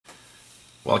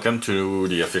Welcome to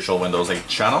the official Windows 8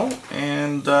 channel,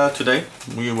 and today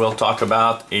we will talk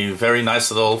about a very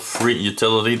nice little free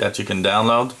utility that you can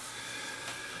download.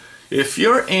 If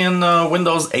you're in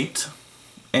Windows 8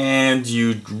 and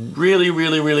you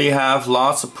really have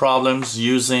lots of problems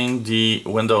using the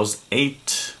Windows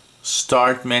 8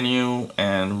 start menu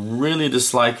and really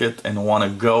dislike it and want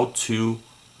to go to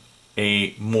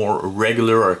a more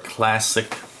regular or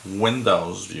classic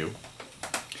Windows view,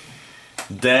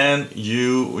 then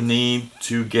you need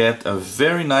to get a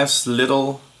very nice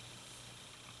little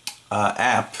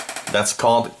app that's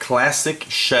called Classic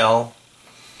Shell.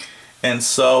 And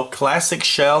so Classic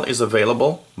Shell is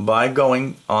available by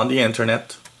going on the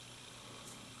internet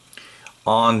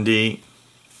on the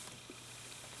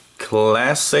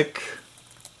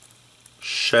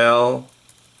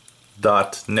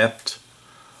classicshell.net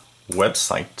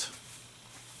website.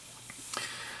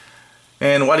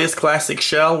 And what is Classic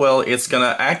Shell? Well, it's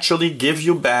gonna actually give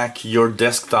you back your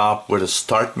desktop with a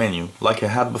start menu like I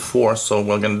had before. So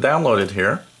we're gonna download it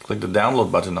here. Click the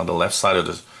download button on the left side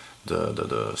of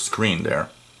the screen there.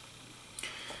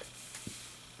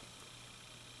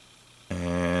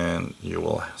 And you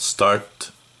will start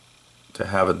to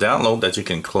have a download that you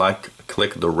can click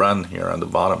the run here on the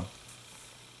bottom.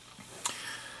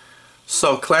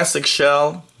 So Classic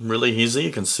Shell, really easy.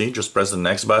 You can see, just press the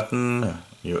next button.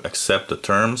 You accept the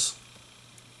terms.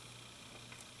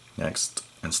 Next,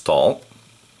 install.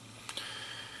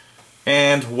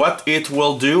 And what it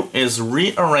will do is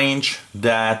rearrange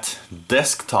that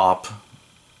desktop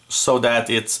so that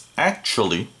it's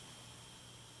actually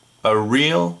a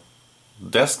real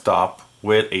desktop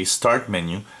with a start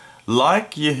menu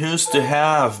like you used to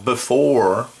have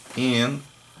before in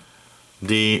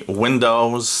the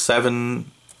Windows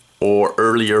 7 or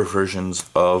earlier versions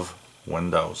of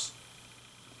Windows.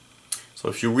 So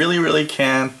if you really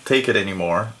can't take it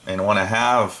anymore and want to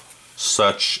have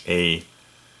such a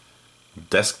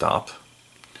desktop,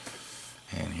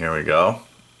 and here we go,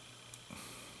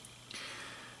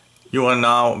 you are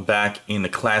now back in the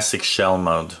Classic Shell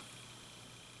mode.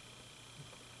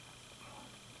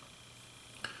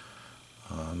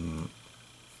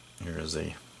 Here is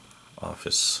a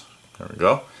Office. There we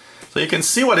go. So you can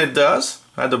see what it does.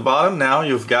 At the bottom now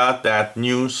you've got that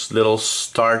new little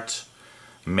start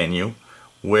menu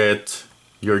with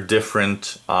your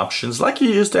different options like you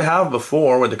used to have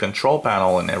before with the control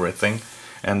panel and everything,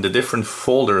 and the different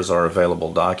folders are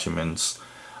available, documents,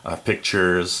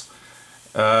 pictures.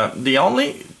 The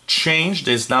only change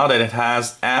is now that it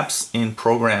has apps and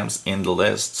programs in the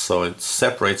list, so it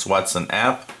separates what's an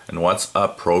app and what's a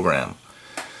program.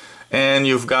 And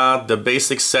you've got the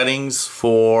basic settings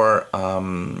for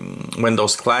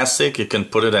Windows Classic. You can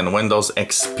put it in Windows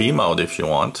XP mode if you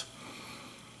want.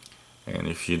 And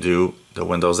if you do the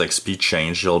Windows XP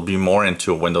change, you'll be more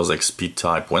into a Windows XP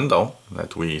type window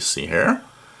that we see here.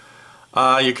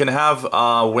 You can have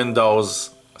a Windows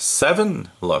 7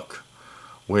 look,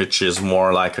 which is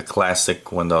more like a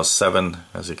classic Windows 7,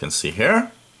 as you can see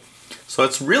here. So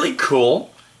it's really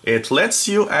cool. It lets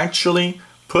you actually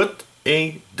put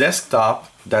a desktop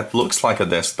that looks like a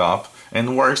desktop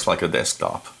and works like a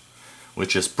desktop,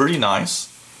 which is pretty nice.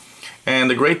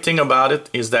 And the great thing about it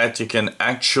is that you can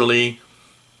actually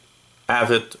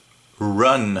have it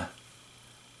run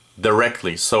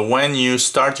directly. So when you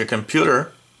start your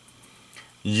computer,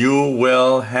 you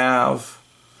will have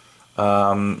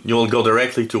you'll go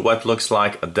directly to what looks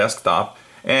like a desktop.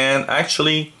 And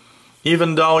actually,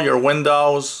 even though your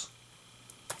Windows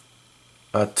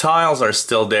tiles are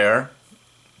still there,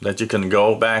 that you can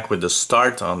go back with the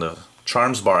start on the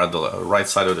charms bar at the right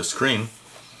side of the screen,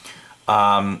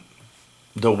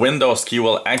 the Windows key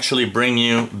will actually bring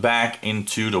you back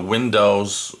into the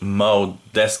Windows mode,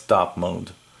 desktop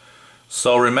mode.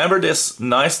 So remember this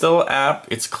nice little app.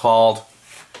 It's called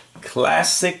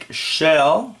Classic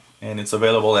Shell, and it's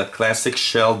available at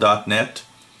classicshell.net.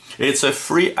 It's a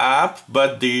free app,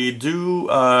 but they do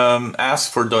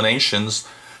ask for donations.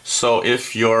 So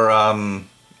if you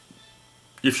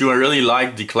really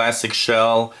like the Classic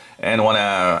Shell and want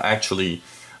to actually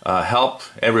help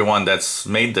everyone that's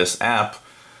made this app,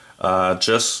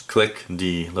 just click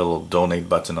the little donate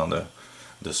button on the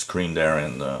screen there,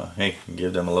 and hey,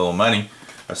 give them a little money.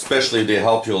 Especially they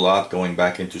help you a lot going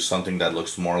back into something that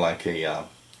looks more like a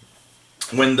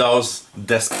Windows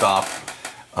desktop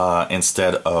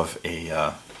instead of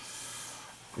a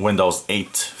Windows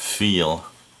 8 feel.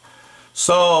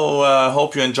 So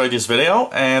hope you enjoyed this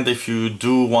video, and if you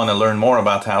do want to learn more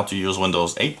about how to use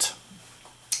Windows 8,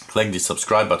 click the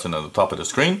subscribe button at the top of the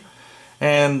screen.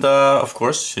 And of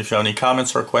course, if you have any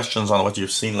comments or questions on what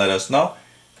you've seen, let us know.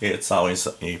 It's always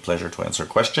a pleasure to answer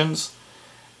questions.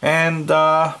 And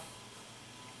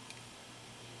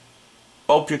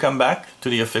hope you come back to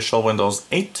the official Windows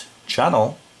 8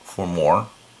 channel for more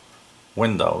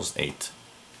Windows 8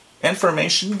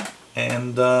 information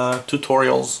and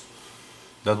tutorials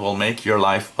that will make your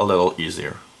life a little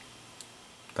easier.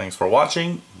 Thanks for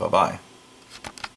watching. Bye-bye.